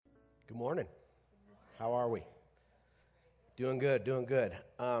Good morning. How are we? Doing good, doing good.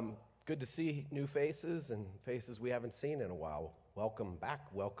 Good to see new faces and faces we haven't seen in a while. Welcome back.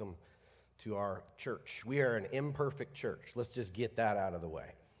 Welcome to our church. We are an imperfect church. Let's just get that out of the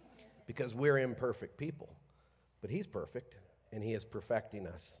way because we're imperfect people. But He's perfect, and He is perfecting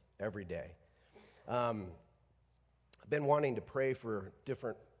us every day. I've been wanting to pray for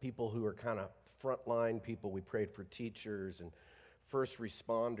different people who are kind of frontline people. We prayed for teachers and first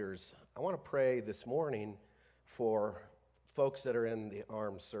responders. I want to pray this morning for folks that are in the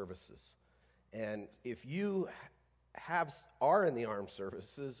armed services. And if you are in the armed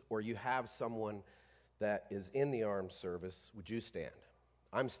services or you have someone that is in the armed service, would you stand?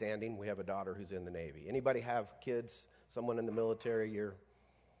 I'm standing. We have a daughter who's in the Navy. Anybody have kids, someone in the military?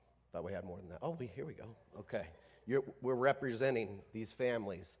 Thought we had more than that. Oh, here we go. Okay. We're representing these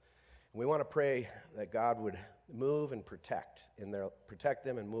families. We want to pray that God would move and protect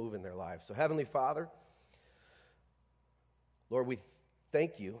them and move in their lives. So Heavenly Father, Lord, we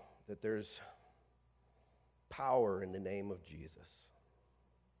thank you that there's power in the name of Jesus.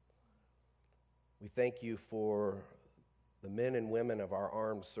 We thank you for the men and women of our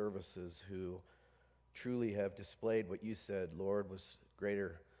armed services who truly have displayed what you said, Lord, was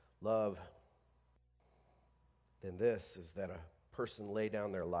greater love than this, is that a person lay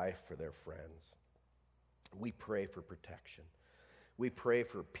down their life for their friends. We pray for protection. We pray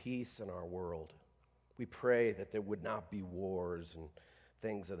for peace in our world. We pray that there would not be wars and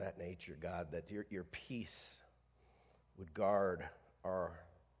things of that nature, God, that your peace would guard our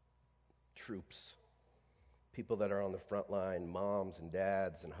troops, people that are on the front line, moms and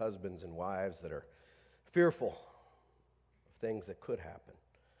dads and husbands and wives that are fearful of things that could happen.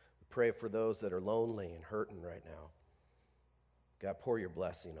 We pray for those that are lonely and hurting right now. God, pour your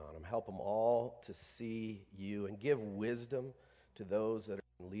blessing on them. Help them all to see you and give wisdom to those that are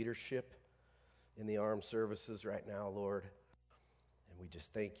in leadership in the armed services right now, Lord. And we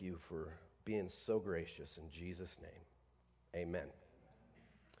just thank you for being so gracious in Jesus' name. Amen.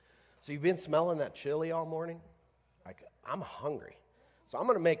 So you've been smelling that chili all morning? I'm hungry. So I'm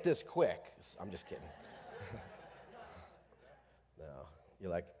going to make this quick. I'm just kidding. No, you're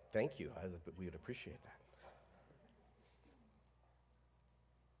like, thank you. We would appreciate that.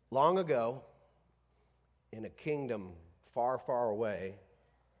 Long ago, in a kingdom far, far away,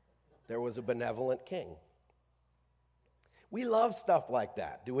 there was a benevolent king. We love stuff like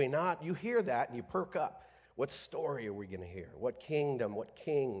that, do we not? You hear that and you perk up. What story are we going to hear? What kingdom, what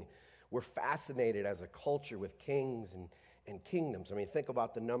king? We're fascinated as a culture with kings and kingdoms. I mean, think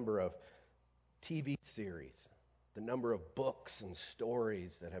about the number of TV series, the number of books and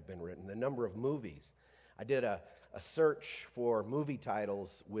stories that have been written, the number of movies. I did a search for movie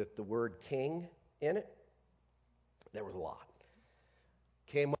titles with the word king in it. There was a lot.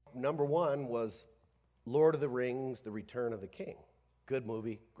 Came up, number one was Lord of the Rings, The Return of the King. Good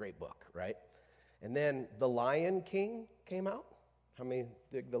movie, great book, right? And then The Lion King came out. How many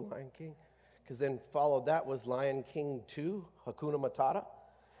dig The Lion King? Because then followed that was Lion King 2, Hakuna Matata.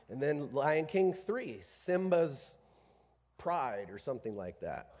 And then Lion King 3, Simba's Pride or something like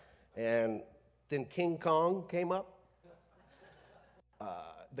that. And then King Kong came up.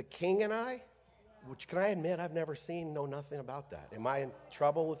 The King and I, which can I admit I've never seen, know nothing about that. Am I in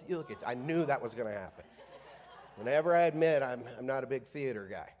trouble with you? Look, I knew that was going to happen. Whenever I admit I'm not a big theater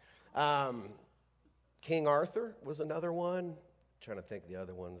guy. King Arthur was another one. I'm trying to think of the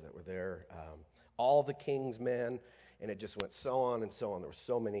other ones that were there. All the King's Men, and it just went so on and so on. There were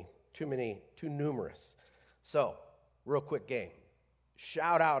so many, too numerous. So, real quick game.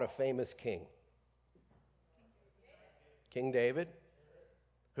 Shout out a famous king. King David.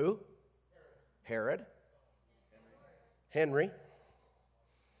 Who? Herod. Henry.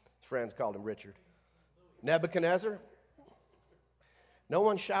 His friends called him Richard. Nebuchadnezzar. No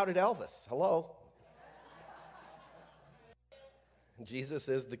one shouted Elvis. Hello. Jesus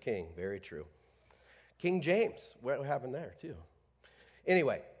is the king. Very true. King James. What happened there too?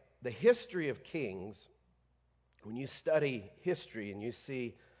 Anyway, the history of kings, when you study history and you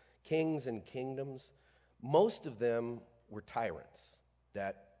see kings and kingdoms, most of them were tyrants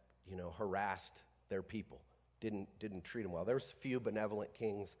that, harassed their people, didn't treat them well. There was a few benevolent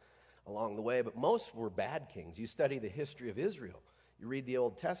kings along the way, but most were bad kings. You study the history of Israel, you read the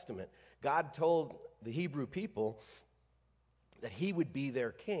Old Testament. God told the Hebrew people that he would be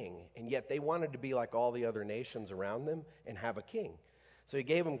their king, and yet they wanted to be like all the other nations around them and have a king. So he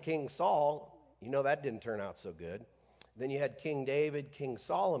gave them King Saul. That didn't turn out so good. Then you had King David, King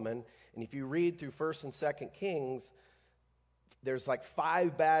Solomon, and if you read through 1st and 2nd Kings, there's like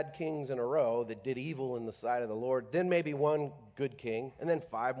 5 bad kings in a row that did evil in the sight of the Lord, then maybe one good king, and then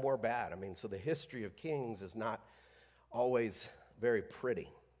 5 more bad. I mean, so the history of kings is not always very pretty.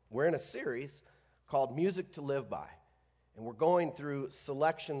 We're in a series called Music to Live By, and we're going through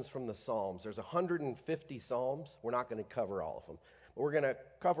selections from the Psalms. There's 150 Psalms. We're not going to cover all of them, but we're going to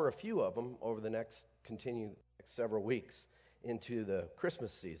cover a few of them over the next several weeks into the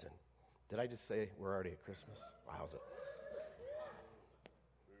Christmas season. Did I just say we're already at Christmas? Wowza.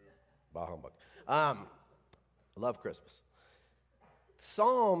 Bah humbug. I love Christmas.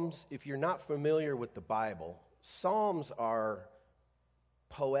 Psalms, if you're not familiar with the Bible, Psalms are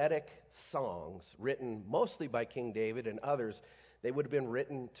poetic songs written mostly by King David and others. They would have been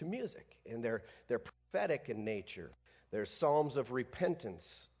written to music, and they're prophetic in nature. There's psalms of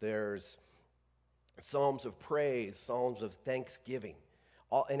repentance. There's psalms of praise, psalms of thanksgiving.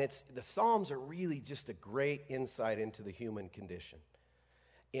 The Psalms are really just a great insight into the human condition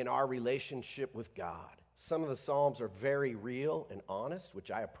in our relationship with God. Some of the Psalms are very real and honest,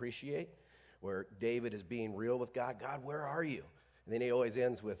 which I appreciate, where David is being real with God. God, where are you? And then he always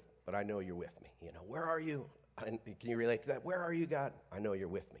ends with, but I know you're with me. Where are you? And can you relate to that? Where are you, God? I know you're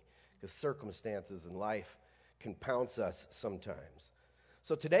with me. Because circumstances in life can pounce us sometimes.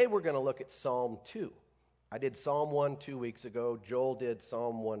 So today we're going to look at Psalm 2. I did Psalm 1 2 weeks ago. Joel did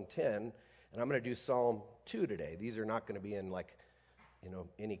Psalm 110. And I'm going to do Psalm 2 today. These are not going to be in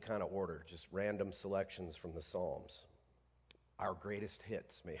any kind of order, just random selections from the Psalms. Our greatest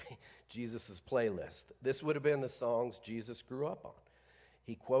hits, maybe. Jesus' playlist. This would have been the songs Jesus grew up on.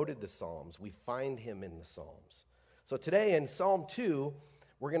 He quoted the Psalms. We find him in the Psalms. So today in Psalm 2,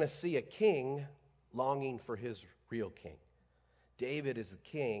 we're going to see a king longing for his real king. David is the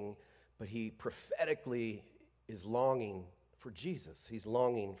king, but he prophetically is longing for Jesus. He's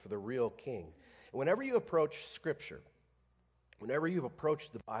longing for the real king. And whenever you approach Scripture, whenever you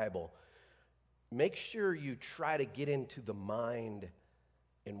approach the Bible, make sure you try to get into the mind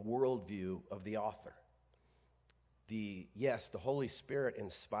and worldview of the author. The Holy Spirit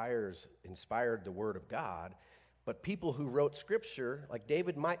inspired the Word of God, but people who wrote Scripture, like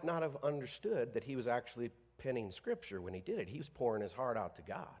David, might not have understood that he was actually penning Scripture when he did it. He was pouring his heart out to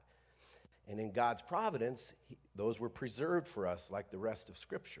God. And in God's providence, those were preserved for us like the rest of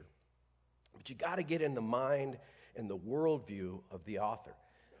Scripture. But you got to get in the mind and the worldview of the author.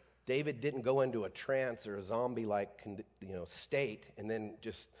 David didn't go into a trance or a zombie-like state and then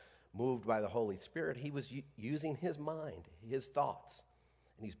just moved by the Holy Spirit. He was using his mind, his thoughts.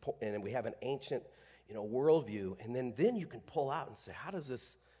 And we have an ancient worldview. And then you can pull out and say, how does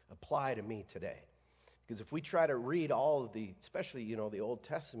this apply to me today? Because if we try to read all of especially the Old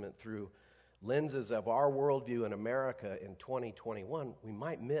Testament through lenses of our worldview in America in 2021, we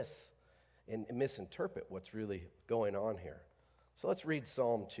might miss and misinterpret what's really going on here. So let's read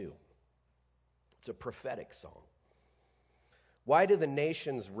Psalm 2. It's a prophetic psalm. Why do the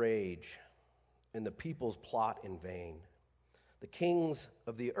nations rage and the peoples plot in vain? The kings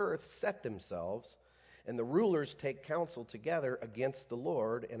of the earth set themselves, and the rulers take counsel together against the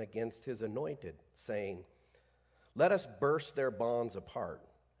Lord and against his anointed, saying, let us burst their bonds apart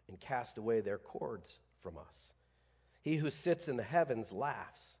and cast away their cords from us. He who sits in the heavens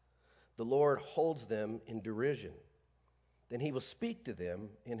laughs. The Lord holds them in derision. Then he will speak to them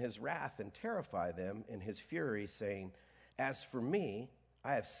in his wrath and terrify them in his fury, saying, as for me,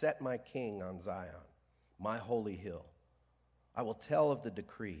 I have set my king on Zion, my holy hill. I will tell of the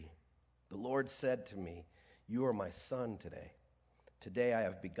decree. The Lord said to me, you are my son today. Today I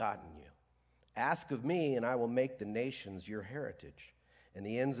have begotten you. Ask of me, and I will make the nations your heritage, and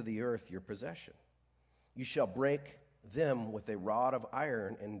the ends of the earth your possession. You shall break them with a rod of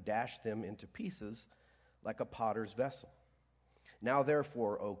iron and dash them into pieces like a potter's vessel. Now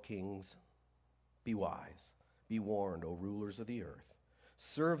therefore, O kings, be wise. Be warned, O rulers of the earth.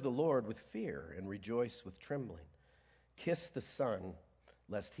 Serve the Lord with fear and rejoice with trembling. Kiss the Son,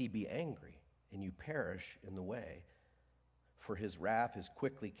 lest he be angry and you perish in the way, for his wrath is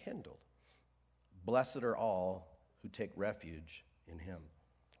quickly kindled. Blessed are all who take refuge in him.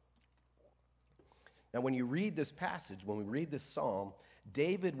 Now, when you read this passage, when we read this psalm,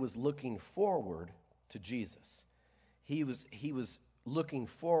 David was looking forward to Jesus. He was looking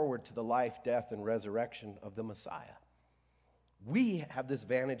forward to the life, death, and resurrection of the Messiah. We have this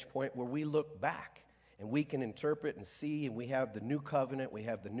vantage point where we look back and we can interpret and see, and we have the New Covenant, we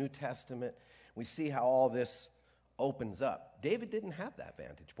have the New Testament, we see how all this opens up. David didn't have that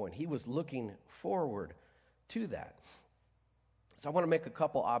vantage point. He was looking forward to that. So I want to make a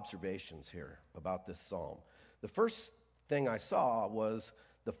couple observations here about this psalm. The first thing I saw was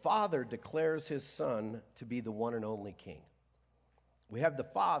the Father declares his Son to be the one and only King. We have the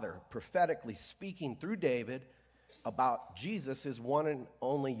Father prophetically speaking through David about Jesus, his one and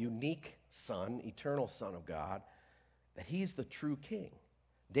only unique Son, eternal Son of God, that he's the true king.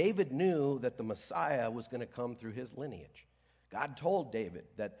 David knew that the Messiah was going to come through his lineage. God told David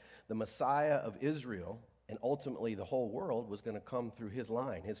that the Messiah of Israel and ultimately the whole world was going to come through his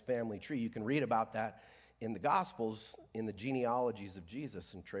line, his family tree. You can read about that in the Gospels, in the genealogies of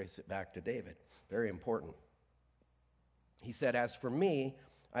Jesus, and trace it back to David. Very important. He said, "As for me,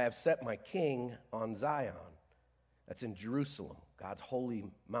 I have set my king on Zion." That's in Jerusalem, God's holy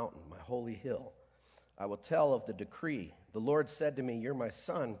mountain, my holy hill. "I will tell of the decree. The Lord said to me, 'You're my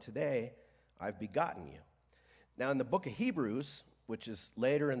son. Today I've begotten you.'" Now, in the book of Hebrews, which is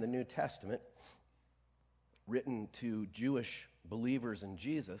later in the New Testament, written to Jewish believers in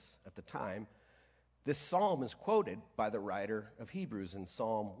Jesus at the time, this psalm is quoted by the writer of Hebrews in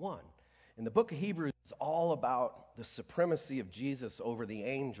Psalm 1. And the book of Hebrews is all about the supremacy of Jesus over the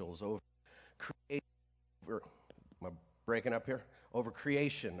angels, over creation, am I breaking up here? Over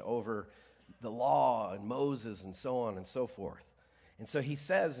creation, over the law and Moses and so on and so forth. And so he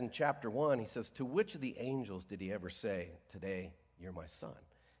says in chapter 1, he says, "To which of the angels did he ever say, 'Today you're my son'?"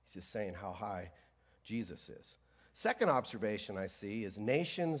 He's just saying how high Jesus is. Second observation I see is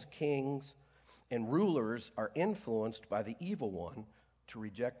nations, kings, and rulers are influenced by the evil one to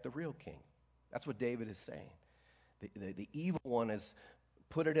reject the real king. That's what David is saying. The evil one has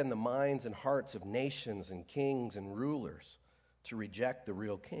put it in the minds and hearts of nations and kings and rulers to reject the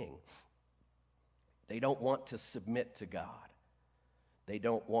real king. They don't want to submit to God. They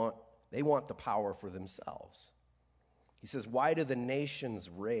want the power for themselves. He says, "Why do the nations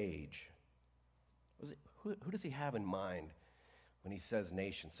rage?" Who does he have in mind when he says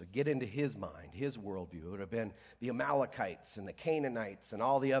nations? So get into his mind, his worldview. It would have been the Amalekites and the Canaanites and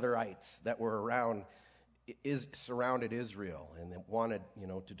all the other ites that were surrounded Israel and that wanted,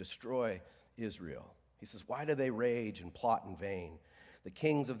 to destroy Israel. He says, "Why do they rage and plot in vain? The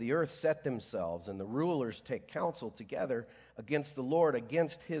kings of the earth set themselves, and the rulers take counsel together against the Lord,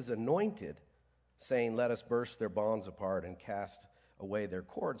 against his anointed, saying, 'Let us burst their bonds apart and cast away their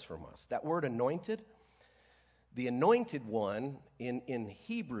cords from us.'" That word anointed, the anointed one in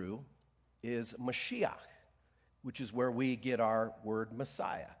Hebrew is Mashiach, which is where we get our word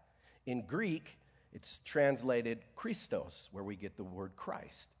Messiah. In Greek, it's translated Christos, where we get the word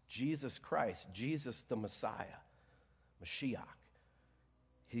Christ. Jesus Christ, Jesus the Messiah, Mashiach.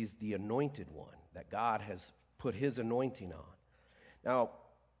 He's the anointed one that God has put his anointing on. Now,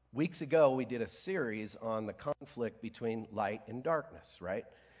 weeks ago, we did a series on the conflict between light and darkness, right?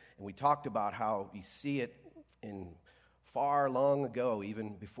 And we talked about how you see it in far long ago,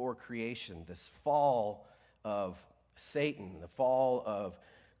 even before creation, this fall of Satan, the fall of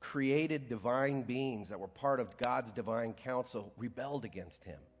created divine beings that were part of God's divine counsel rebelled against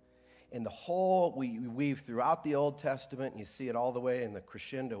him. And we weave throughout the Old Testament, and you see it all the way in the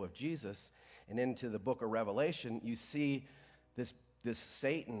crescendo of Jesus and into the book of Revelation, you see this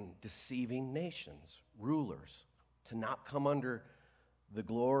Satan deceiving nations, rulers, to not come under the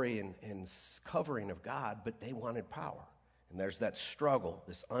glory and covering of God, but they wanted power. And there's that struggle,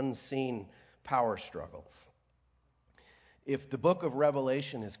 this unseen power struggle. If the book of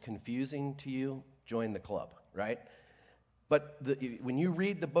Revelation is confusing to you, join the club, right? But when you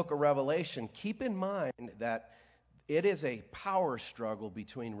read the book of Revelation, keep in mind that it is a power struggle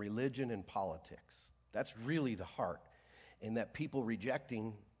between religion and politics. That's really the heart. And that people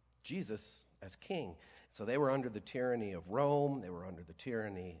rejecting Jesus as king. So they were under the tyranny of Rome. They were under the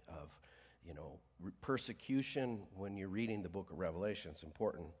tyranny of, persecution. When you're reading the book of Revelation, it's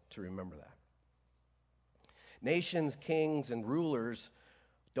important to remember that. Nations, kings, and rulers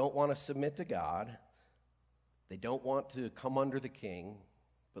don't want to submit to God. They don't want to come under the king,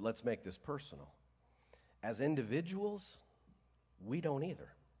 but let's make this personal. As individuals, we don't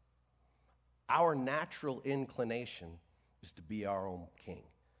either. Our natural inclination is to be our own king.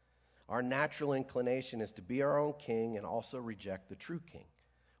 Our natural inclination is to be our own king and also reject the true king.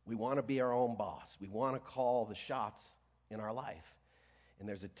 We want to be our own boss. We want to call the shots in our life. And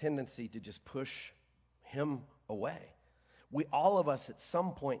there's a tendency to just push him away. All of us at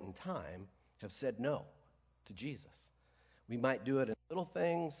some point in time have said no to Jesus. We might do it in little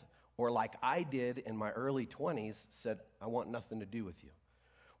things, or like I did in my early 20s, said, "I want nothing to do with you."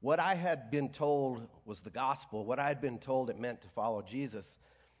 What I had been told was the gospel. What I had been told it meant to follow Jesus,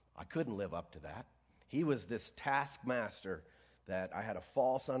 I couldn't live up to that. He was this taskmaster that I had a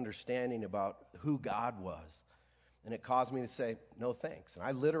false understanding about who God was. And it caused me to say, "No thanks." And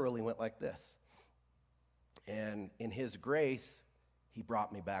I literally went like this. And in his grace, he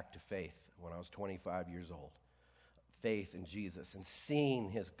brought me back to faith when I was 25 years old. faith in Jesus and seeing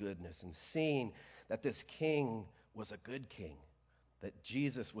his goodness and seeing that this king was a good king, that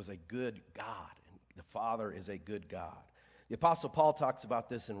Jesus was a good God, and the Father is a good God. The Apostle Paul talks about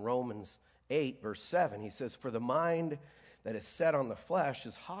this in Romans 8, verse 7. He says, "For the mind that is set on the flesh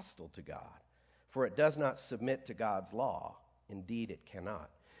is hostile to God, for it does not submit to God's law. Indeed, it cannot."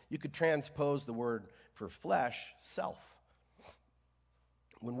 You could transpose the word for flesh, self.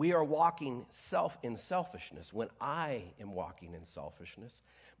 When we are walking in selfishness, when I am walking in selfishness,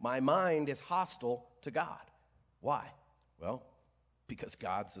 my mind is hostile to God. Why? Well, because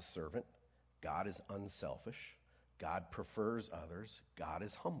God's a servant. God is unselfish. God prefers others. God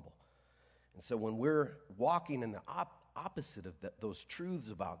is humble. And so when we're walking in the opposite of those truths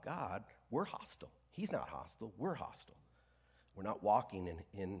about God, we're hostile. He's not hostile. We're hostile. We're not walking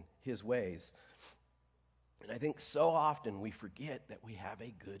in his ways. And I think so often we forget that we have a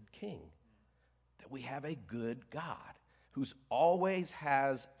good king, that we have a good God who always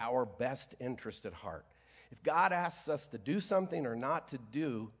has our best interest at heart. If God asks us to do something or not to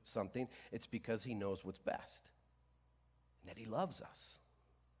do something, it's because he knows what's best and that he loves us.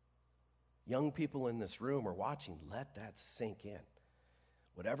 Young people in this room are watching. Let that sink in.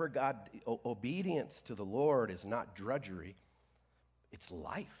 Whatever God, obedience to the Lord is not drudgery. It's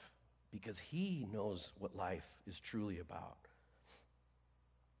life, because he knows what life is truly about.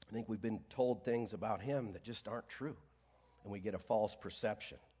 I think we've been told things about him that just aren't true, and we get a false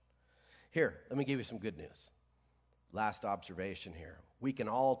perception. Here, let me give you some good news. Last observation here. We can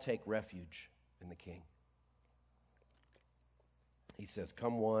all take refuge in the King. He says,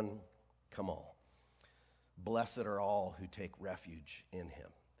 "Come one, come all. Blessed are all who take refuge in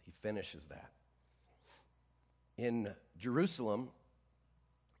him." He finishes that. In Jerusalem,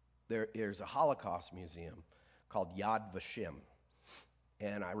 there's a Holocaust museum called Yad Vashem.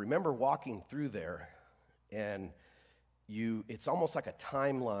 And I remember walking through there, and it's almost like a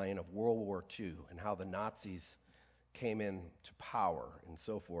timeline of World War II and how the Nazis came into power and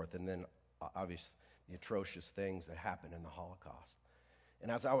so forth, and then obviously the atrocious things that happened in the Holocaust. And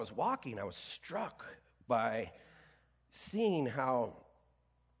as I was walking, I was struck by seeing how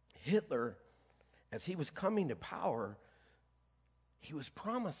Hitler, as he was coming to power, he was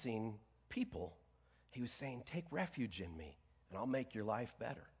promising people, he was saying, "Take refuge in me, and I'll make your life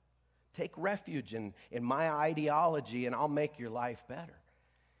better. Take refuge in my ideology, and I'll make your life better."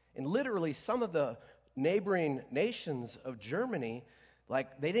 And literally, some of the neighboring nations of Germany,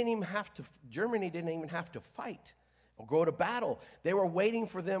 Germany didn't even have to fight or go to battle. They were waiting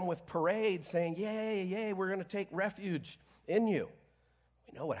for them with parades saying, "Yay, yay, we're going to take refuge in you."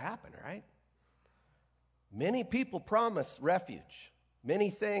 We know what happened, right? Many people promise refuge.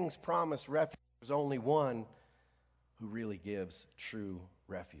 Many things promise refuge. There's only one who really gives true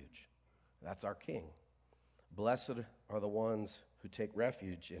refuge. That's our King. Blessed are the ones who take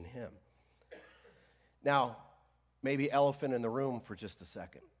refuge in him. Now, maybe elephant in the room for just a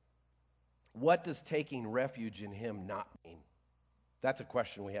second. What does taking refuge in him not mean? That's a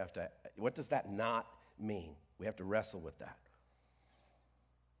question we have to. What does that not mean? We have to wrestle with that.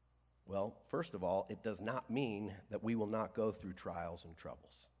 Well, first of all, it does not mean that we will not go through trials and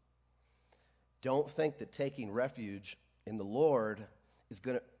troubles. Don't think that taking refuge in the Lord is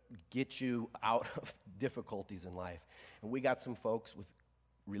going to get you out of difficulties in life. And we got some folks with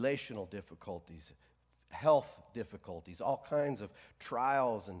relational difficulties, health difficulties, all kinds of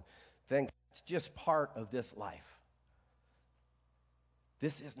trials and things. It's just part of this life.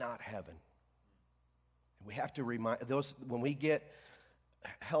 This is not heaven. And we have to remind those when we get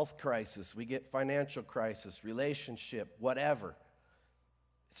health crisis, we get financial crisis, relationship, whatever.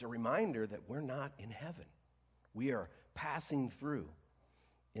 It's a reminder that we're not in heaven. We are passing through.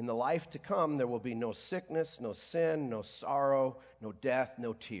 In the life to come, there will be no sickness, no sin, no sorrow, no death,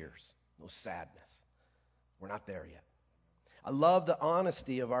 no tears, no sadness. We're not there yet. I love the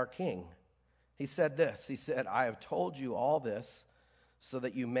honesty of our King. He said this. He said, "I have told you all this so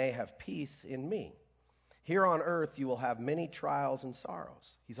that you may have peace in me. Here on earth you will have many trials and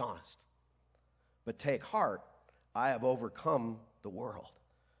sorrows." He's honest. "But take heart, I have overcome the world."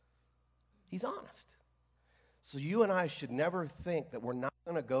 He's honest. So you and I should never think that we're not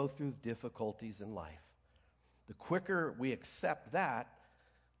going to go through difficulties in life. The quicker we accept that,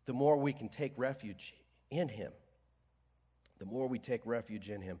 the more we can take refuge in him. The more we take refuge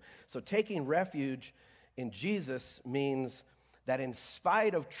in him. So taking refuge in Jesus means that in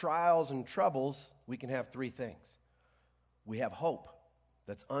spite of trials and troubles, we can have three things. We have hope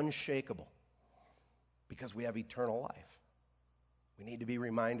that's unshakable because we have eternal life. We need to be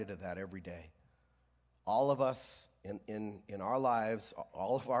reminded of that every day. All of us in our lives,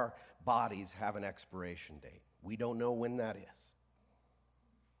 all of our bodies have an expiration date. We don't know when that is.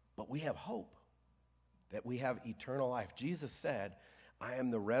 But we have hope that we have eternal life. Jesus said, I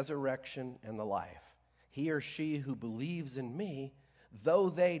am the resurrection and the life. He or she who believes in me, though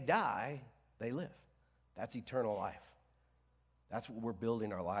they die, they live. That's eternal life. That's what we're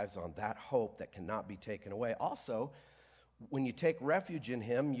building our lives on, that hope that cannot be taken away. Also, when you take refuge in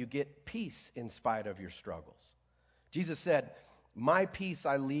him, you get peace in spite of your struggles. Jesus said, my peace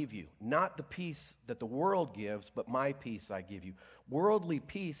I leave you, not the peace that the world gives, but my peace I give you. Worldly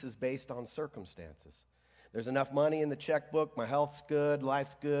peace is based on circumstances. There's enough money in the checkbook, my health's good,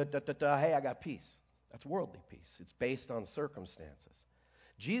 life's good, hey, I got peace. That's worldly peace. It's based on circumstances.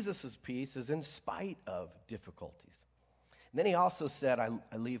 Jesus' peace is in spite of difficulties. And then he also said, I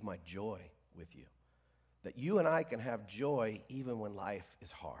leave my joy with you. That you and I can have joy even when life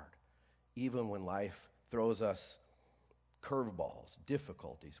is hard, even when life throws us curveballs,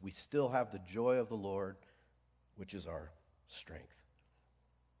 difficulties. We still have the joy of the Lord, which is our strength.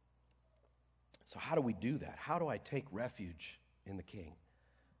 So how do we do that? How do I take refuge in the King?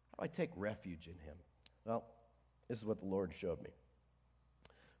 How do I take refuge in him? Well, this is what the Lord showed me.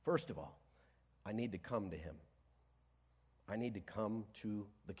 First of all, I need to come to him. I need to come to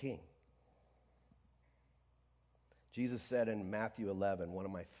the King. Jesus said in Matthew 11, one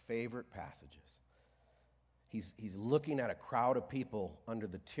of my favorite passages, he's looking at a crowd of people under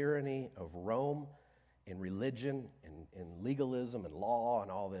the tyranny of Rome and religion and legalism and law and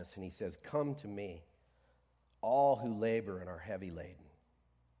all this, and he says, come to me, all who labor and are heavy laden.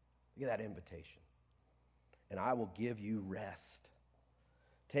 Look at that invitation. And I will give you rest.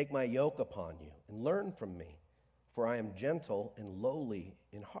 Take my yoke upon you and learn from me, for I am gentle and lowly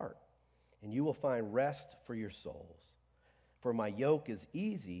in heart, and you will find rest for your souls. For my yoke is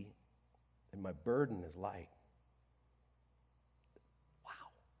easy and my burden is light. Wow.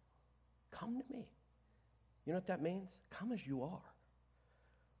 Come to me. You know what that means? Come as you are.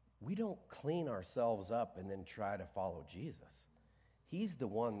 We don't clean ourselves up and then try to follow Jesus. He's the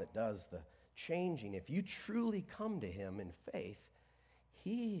one that does the changing. If you truly come to him in faith,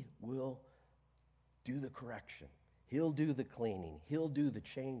 he will do the correction. He'll do the cleaning. He'll do the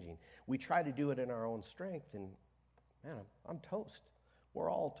changing. We try to do it in our own strength, and man, I'm toast.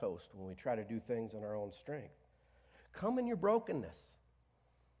 We're all toast when we try to do things in our own strength. Come in your brokenness.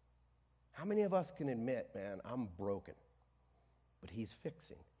 How many of us can admit, man, I'm broken? But he's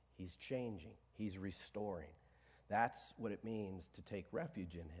fixing. He's changing. He's restoring. That's what it means to take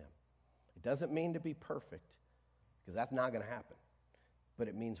refuge in him. It doesn't mean to be perfect, because that's not going to happen. But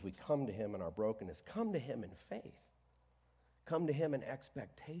it means we come to him in our brokenness. Come to him in faith. Come to him in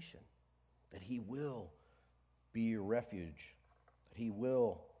expectation that he will be your refuge, that he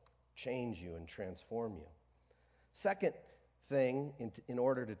will change you and transform you. Second thing, in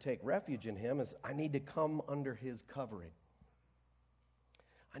order to take refuge in him, is I need to come under his covering.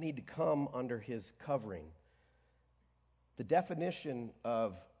 I need to come under his covering. The definition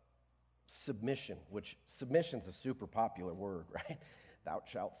of submission, which submission's a super popular word, right? Thou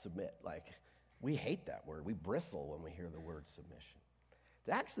shalt submit. Like, we hate that word. We bristle when we hear the word submission. It's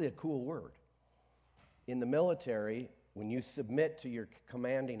actually a cool word. In the military, when you submit to your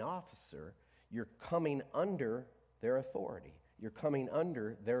commanding officer, you're coming under their authority. You're coming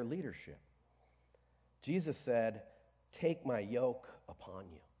under their leadership. Jesus said, take my yoke upon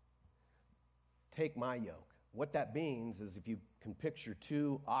you. Take my yoke. What that means is, if you can picture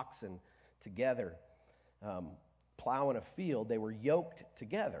two oxen together plowing a field, they were yoked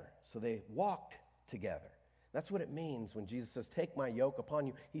together, so they walked together. That's what it means when Jesus says, take my yoke upon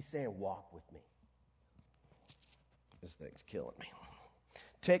you. He's saying, walk with me. This thing's killing me.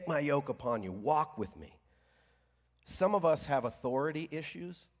 Take my yoke upon you. Walk with me. Some of us have authority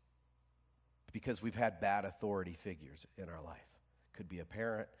issues because we've had bad authority figures in our life. Could be a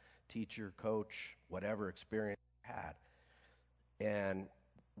parent, teacher, coach, whatever experience we had. And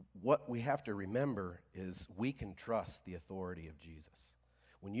what we have to remember is we can trust the authority of Jesus.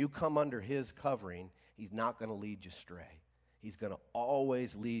 When you come under his covering, he's not going to lead you astray. He's going to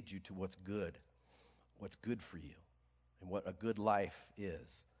always lead you to what's good for you, and what a good life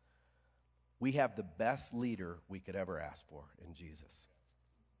is. We have the best leader we could ever ask for in Jesus.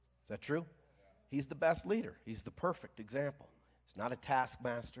 Is that true? He's the best leader. He's the perfect example. He's not a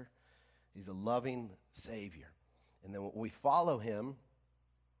taskmaster. He's a loving Savior. And then when we follow him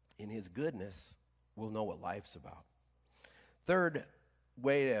in his goodness, we'll know what life's about. Third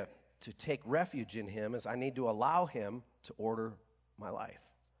way to take refuge in him is I need to allow him to order my life.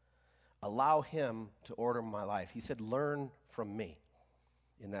 Allow him to order my life. He said, learn from me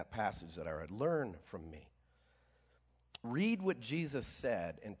in that passage that I read. Learn from me. Read what Jesus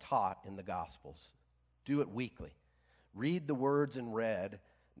said and taught in the Gospels. Do it weekly. Read the words in red.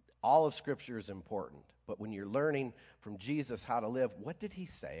 All of Scripture is important. But when you're learning from Jesus how to live, what did he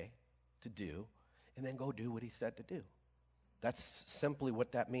say to do? And then go do what he said to do. That's simply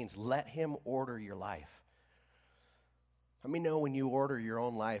what that means. Let him order your life. Let me know when you order your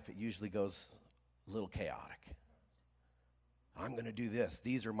own life, it usually goes a little chaotic. I'm going to do this.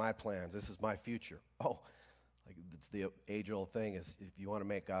 These are my plans. This is my future. Oh, like it's the age-old thing is if you want to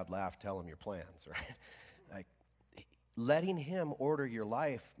make God laugh, tell him your plans, right? Like letting him order your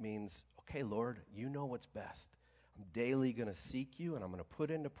life means, okay, Lord, you know what's best. I'm daily going to seek you, and I'm going to put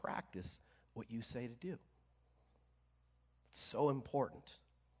into practice what you say to do. It's so important.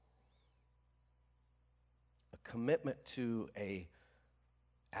 A commitment to a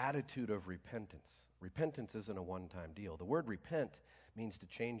attitude of repentance. Repentance isn't a one-time deal. The word repent means to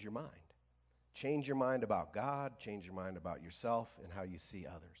change your mind. Change your mind about God, change your mind about yourself and how you see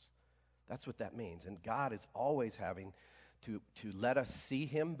others. That's what that means. And God is always having to let us see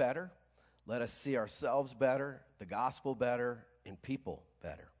him better, let us see ourselves better, the gospel better, and people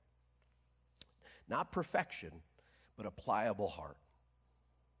better. Not perfection, but a pliable heart.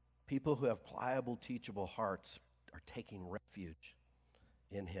 People who have pliable, teachable hearts are taking refuge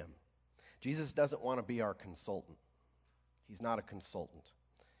in him. Jesus doesn't want to be our consultant. He's not a consultant.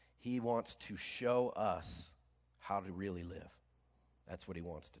 He wants to show us how to really live. That's what he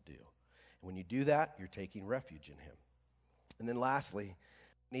wants to do. And when you do that, you're taking refuge in him. And then lastly,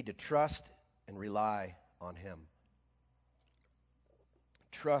 you need to trust and rely on him.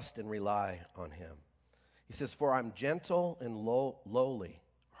 Trust and rely on him. He says, "For I'm gentle and lowly,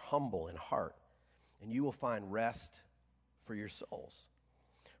 humble in heart, and you will find rest for your souls.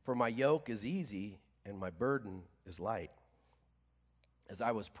 For my yoke is easy and my burden is light." As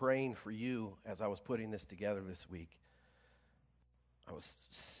I was praying for you, as I was putting this together this week, I was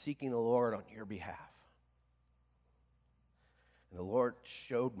seeking the Lord on your behalf. And the Lord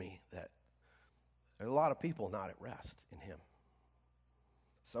showed me that there are a lot of people not at rest in him.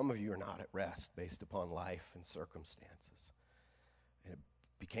 Some of you are not at rest based upon life and circumstances. And it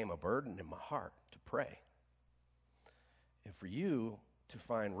became a burden in my heart to pray. And for you to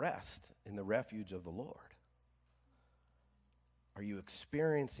find rest in the refuge of the Lord. Are you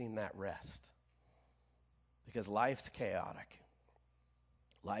experiencing that rest? Because life's chaotic.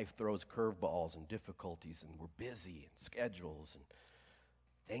 Life throws curveballs and difficulties, and we're busy, and schedules, and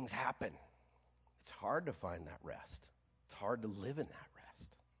things happen. It's hard to find that rest. It's hard to live in that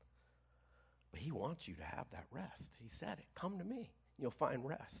rest. But he wants you to have that rest. He said it. Come to me, and you'll find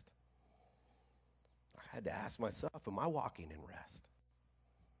rest. I had to ask myself, am I walking in rest?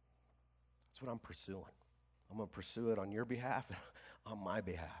 That's what I'm pursuing. I'm going to pursue it on your behalf and on my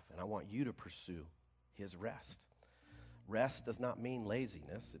behalf. And I want you to pursue his rest. Rest does not mean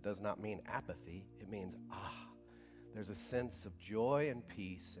laziness. It does not mean apathy. It means, there's a sense of joy and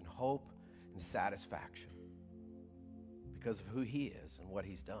peace and hope and satisfaction because of who he is and what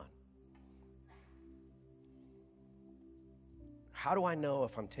he's done. How do I know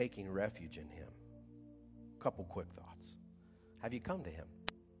if I'm taking refuge in him? A couple quick thoughts. Have you come to him?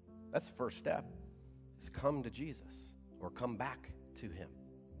 That's the first step, is come to Jesus or come back to him.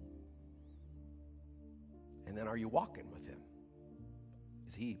 And then are you walking with him?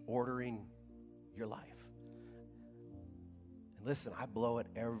 Is he ordering your life? And listen, I blow it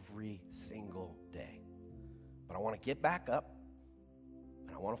every single day. But I want to get back up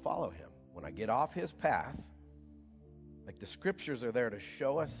and I want to follow him. When I get off his path, like the scriptures are there to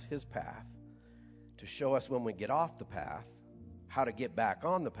show us his path, to show us when we get off the path, how to get back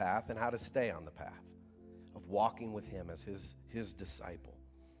on the path and how to stay on the path of walking with him as his disciple.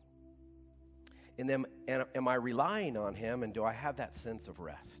 And then, am I relying on him, and do I have that sense of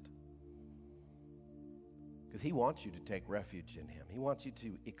rest? Because he wants you to take refuge in him. He wants you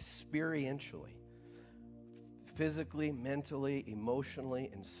to experientially, physically, mentally, emotionally,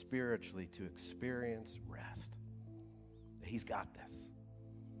 and spiritually to experience rest. He's got this.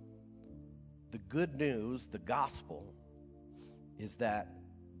 The good news, the gospel, is that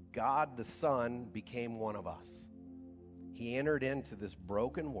God the Son became one of us. He entered into this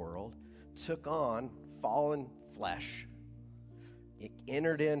broken world, took on fallen flesh. It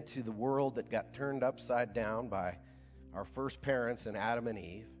entered into the world that got turned upside down by our first parents and Adam and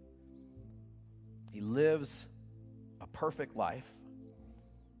Eve. He lives a perfect life,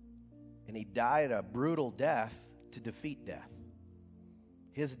 and he died a brutal death to defeat death.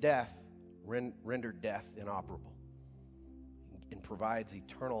 His death rendered death inoperable and provides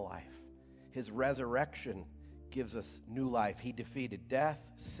eternal life. His resurrection gives us new life. He defeated death,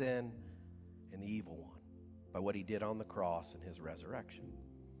 sin, and the evil one by what he did on the cross and his resurrection.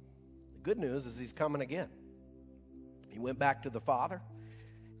 The good news is he's coming again. He went back to the Father,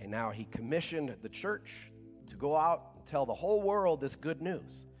 and now he commissioned the church to go out and tell the whole world this good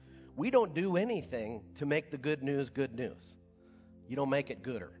news. We don't do anything to make the good news good news. You don't make it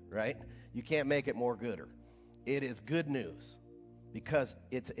gooder, right? You can't make it more gooder. It is good news because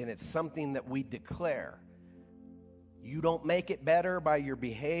it's something that we declare. You don't make it better by your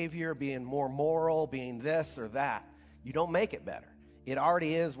behavior, being more moral, being this or that. You don't make it better. It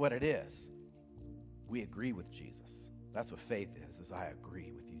already is what it is. We agree with Jesus. That's what faith is I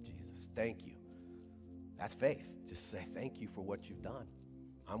agree with you, Jesus. Thank you. That's faith. Just say thank you for what you've done.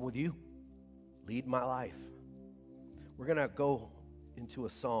 I'm with you. Lead my life. We're going to go into a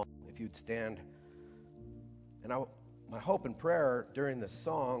song, if you'd stand. And my hope and prayer during this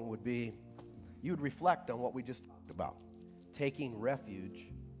song would be you would reflect on what we just talked about, taking refuge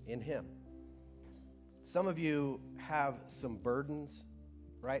in him. Some of you have some burdens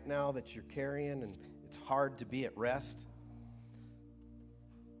right now that you're carrying, and it's hard to be at rest.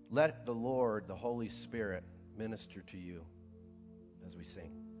 Let the Lord, the Holy Spirit, minister to you as we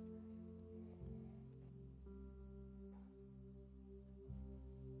sing.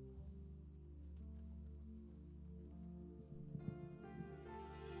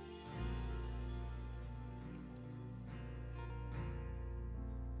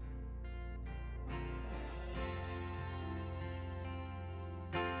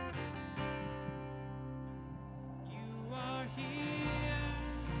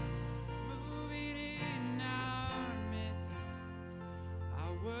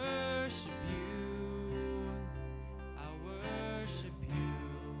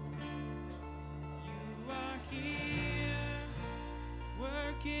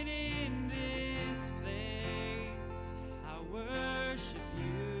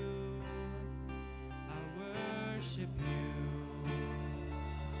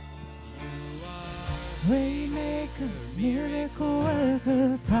 Waymaker, miracle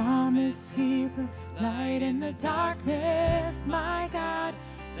worker, promise keeper, light in the darkness, my God,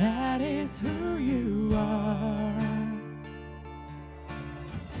 that is who you are.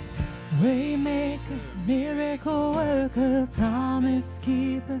 Waymaker, miracle worker, promise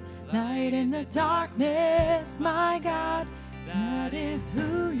keeper, light in the darkness, my God, that is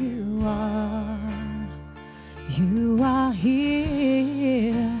who you are. You are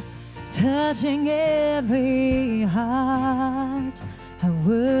here, touching every heart. I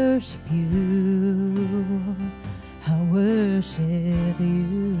worship you, I worship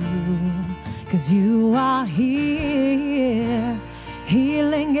you, 'cause you are here,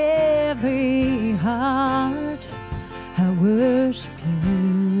 healing every heart. I worship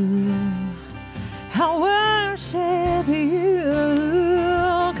you, I worship you,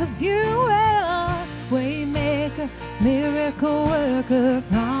 'cause you are waymaker, miracle worker,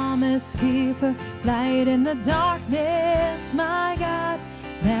 promise keeper, light in the darkness, my God,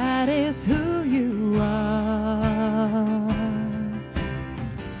 that is who you are.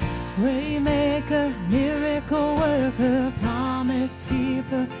 Waymaker, miracle worker, promise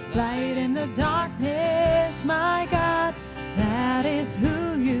keeper, light in the darkness, my God, that is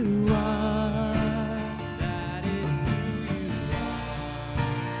who you are. That is who you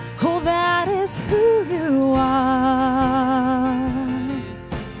are. Oh, that is who you are.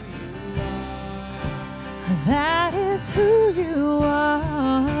 That is who you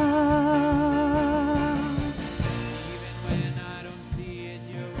are. Even when I don't see it,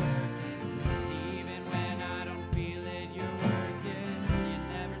 you're working. Even when I don't feel it, you're working. You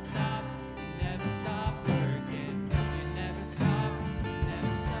never stop working. You never stop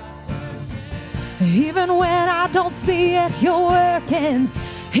working. Even when I don't see it, you're working.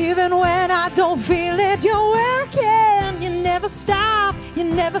 Even when I don't feel it, you're working. You never stop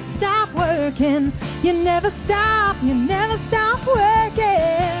working. You never stop working.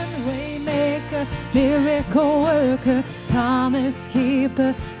 Waymaker, miracle worker, promise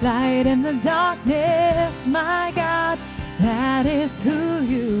keeper, light in the darkness, my God, that is who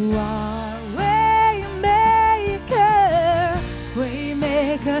you are. Waymaker,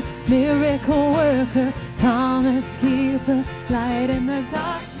 waymaker, miracle worker, promise keeper, light in the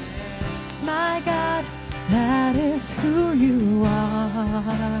darkness, my God, that is who you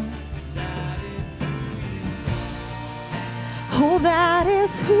are. Oh, that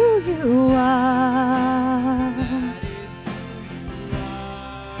is who you are.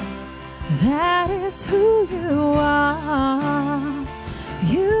 That is who you are.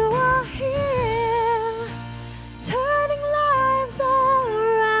 You are here, turning lives all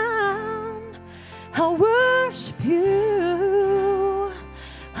around. I worship you,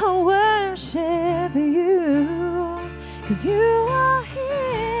 I worship you, 'cause you are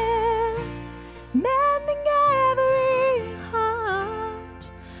here,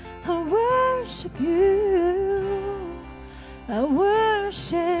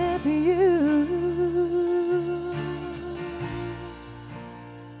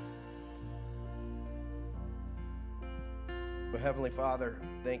 Heavenly Father,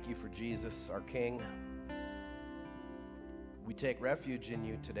 thank you for Jesus, our King. We take refuge in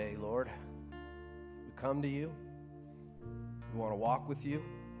you today, Lord. We come to you. We want to walk with you.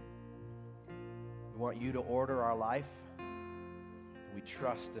 We want you to order our life. We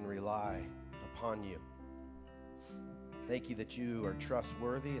trust and rely upon you. Thank you that you are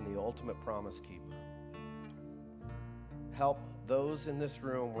trustworthy and the ultimate promise keeper. Help those in this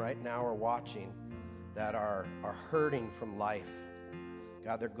room right now or watching that are hurting from life.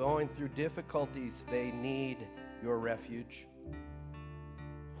 God, they're going through difficulties. They need your refuge.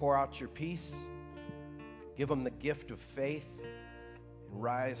 Pour out your peace. Give them the gift of faith and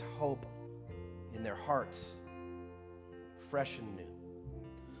rise hope in their hearts, fresh and new.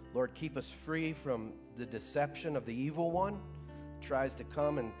 Lord, keep us free from the deception of the evil one who tries to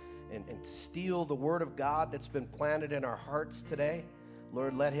come and steal the word of God that's been planted in our hearts today.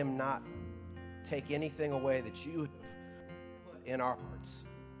 Lord, let him not take anything away that you have put in our hearts.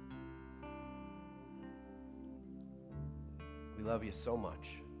 We love you so much.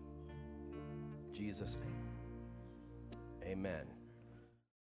 In Jesus' name, amen.